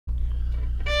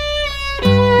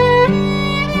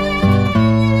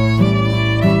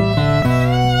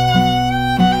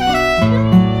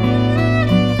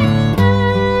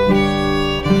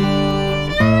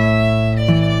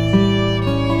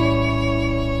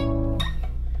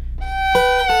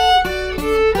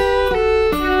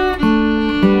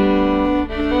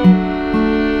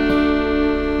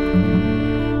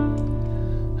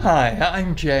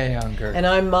I'm Jay Ungar. And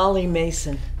I'm Molly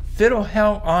Mason. Fiddle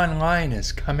Hell Online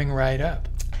is coming right up.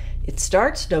 It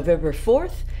starts November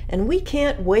 4th, and we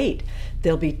can't wait.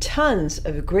 There'll be tons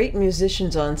of great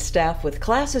musicians on staff with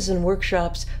classes and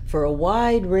workshops for a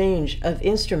wide range of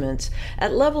instruments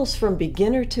at levels from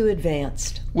beginner to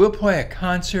advanced. We'll play a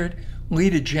concert,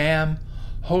 lead a jam,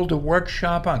 hold a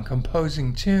workshop on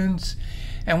composing tunes,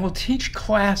 and we'll teach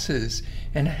classes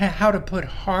in how to put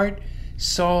heart,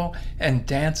 soul, and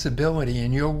danceability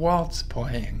in your waltz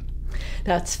playing.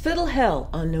 That's Fiddle Hell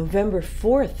on November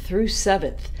 4th through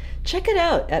 7th. Check it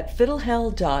out at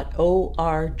fiddlehell.org.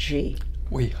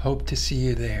 We hope to see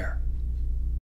you there.